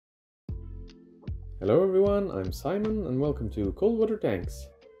Hello everyone, I'm Simon and welcome to ColdWaterTanks.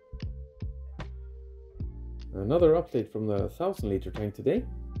 Another update from the 1000-liter tank today.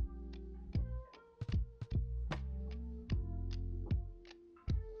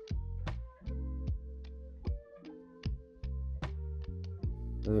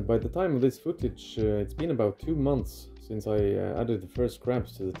 By the time of this footage, it's been about 2 months since I added the first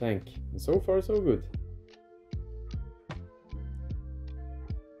crabs to the tank, and so far so good.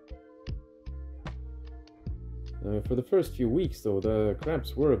 For the first few weeks though, the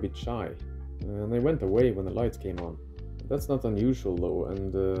crabs were a bit shy, and they went away when the lights came on. That's not unusual though,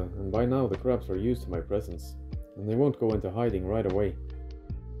 and by now the crabs are used to my presence, and they won't go into hiding right away.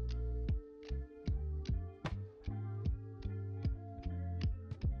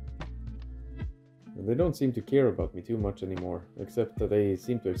 They don't seem to care about me too much anymore, except that they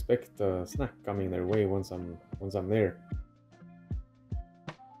seem to expect a snack coming their way once I'm there.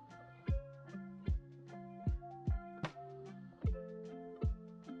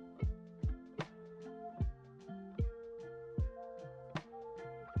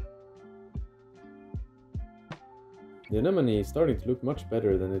 The anemone is starting to look much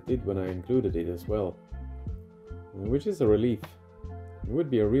better than it did when I included it as well, which is a relief. It would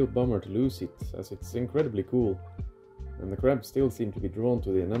be a real bummer to lose it, as it's incredibly cool, and the crabs still seem to be drawn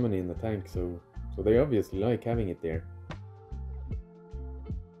to the anemone in the tank, so they obviously like having it there.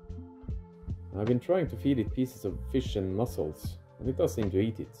 I've been trying to feed it pieces of fish and mussels, and it does seem to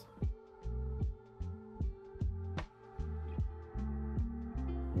eat it.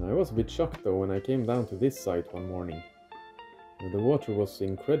 I was a bit shocked though when I came down to this site one morning. The water was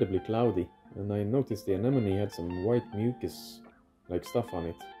incredibly cloudy, and I noticed the anemone had some white mucus-like stuff on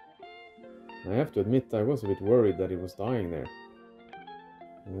it. I have to admit I was a bit worried that it was dying there.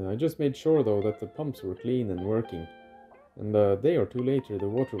 I just made sure though that the pumps were clean and working, and a day or two later the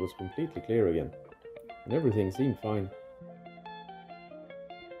water was completely clear again, and everything seemed fine.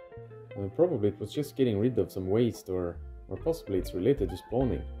 Probably it was just getting rid of some waste, or possibly it's related to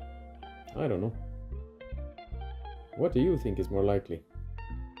spawning. I don't know. What do you think is more likely?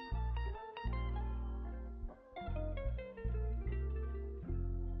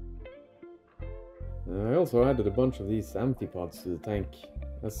 I also added a bunch of these amphipods to the tank,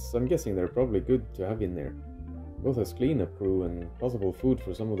 as I'm guessing they're probably good to have in there, both as cleanup crew and possible food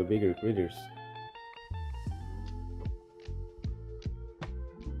for some of the bigger critters.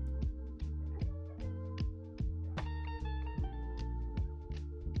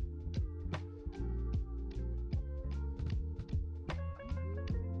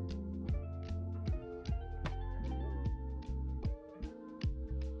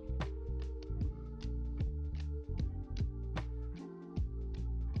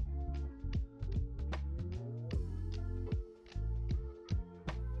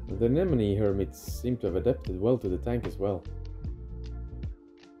 The anemone hermits seem to have adapted well to the tank as well.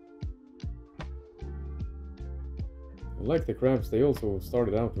 Like the crabs, they also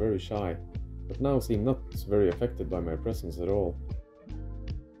started out very shy, but now seem not very affected by my presence at all.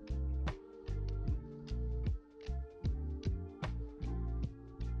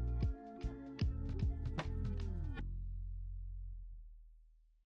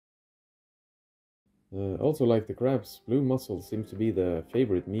 Also like the crabs, blue mussel seems to be the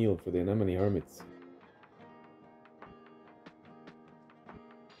favorite meal for the anemone hermits.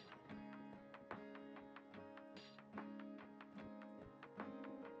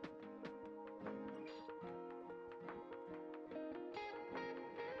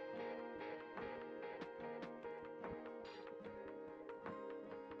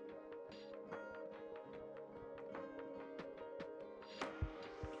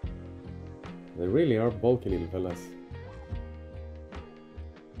 They really are bulky little fellas.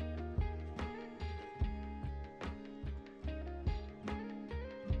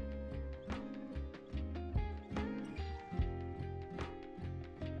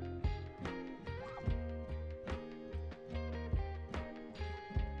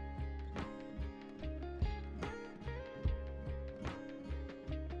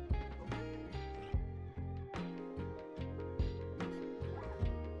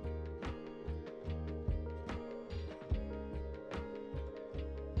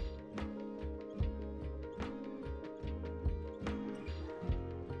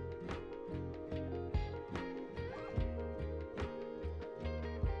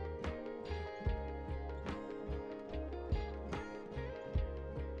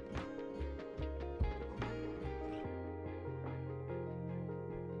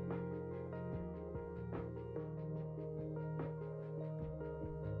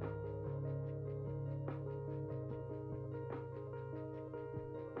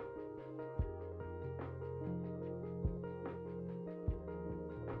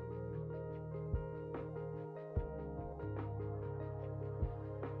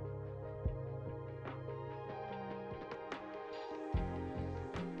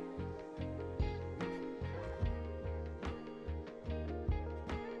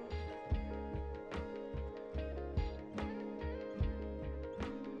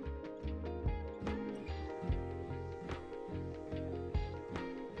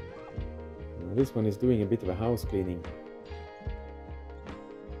 This one is doing a bit of a house cleaning.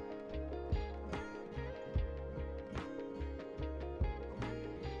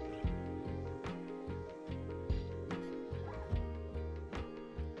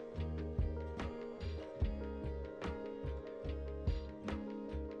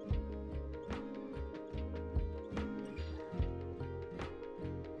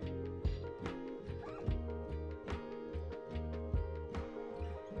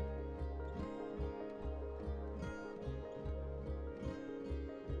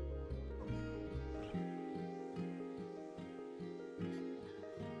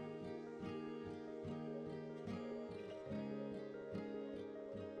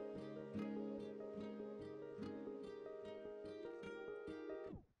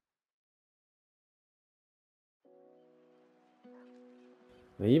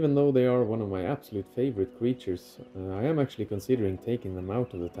 Now, even though they are one of my absolute favorite creatures, I am actually considering taking them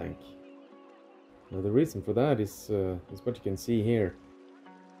out of the tank. Now, the reason for that is what you can see here.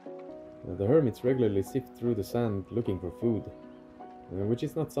 The hermits regularly sift through the sand looking for food, which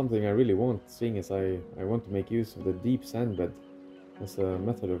is not something I really want, seeing as I want to make use of the deep sandbed as a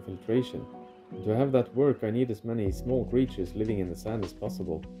method of filtration. And to have that work, I need as many small creatures living in the sand as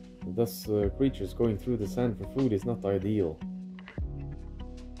possible. And thus, creatures going through the sand for food is not ideal.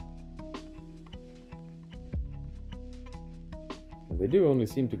 They do only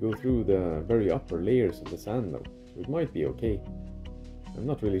seem to go through the very upper layers of the sand though, so it might be okay. I'm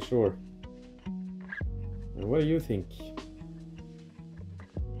not really sure. And what do you think?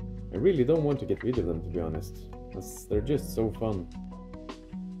 I really don't want to get rid of them, to be honest, as they're just so fun.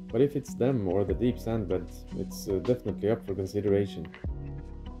 But if it's them or the deep sand bed, it's definitely up for consideration.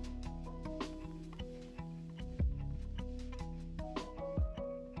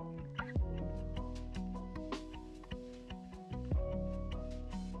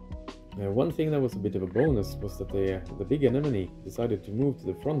 One thing that was a bit of a bonus was that the big anemone decided to move to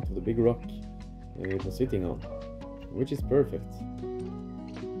the front of the big rock it was sitting on, which is perfect.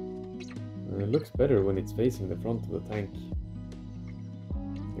 It looks better when it's facing the front of the tank.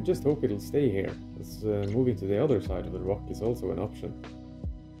 I just hope it'll stay here, as moving to the other side of the rock is also an option.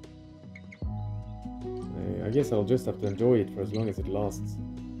 I guess I'll just have to enjoy it for as long as it lasts.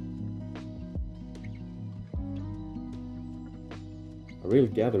 A real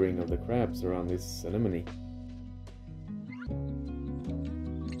gathering of the crabs around this anemone.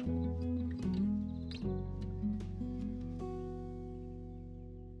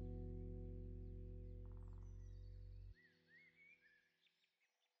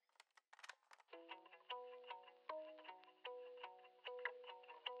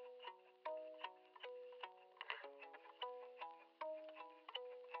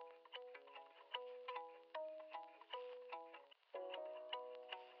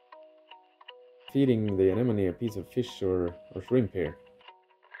 Feeding the anemone a piece of fish or shrimp here.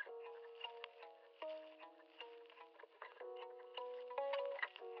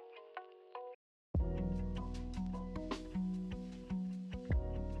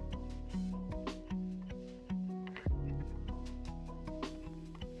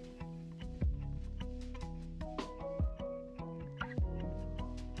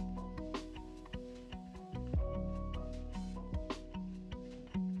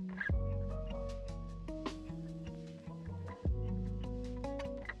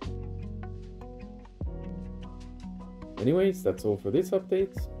 Anyways, that's all for this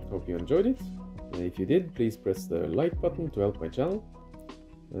update. Hope you enjoyed it. If you did, please press the like button to help my channel.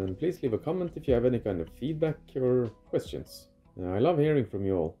 And please leave a comment if you have any kind of feedback or questions. I love hearing from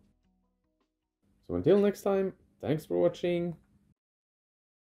you all. So until next time, thanks for watching.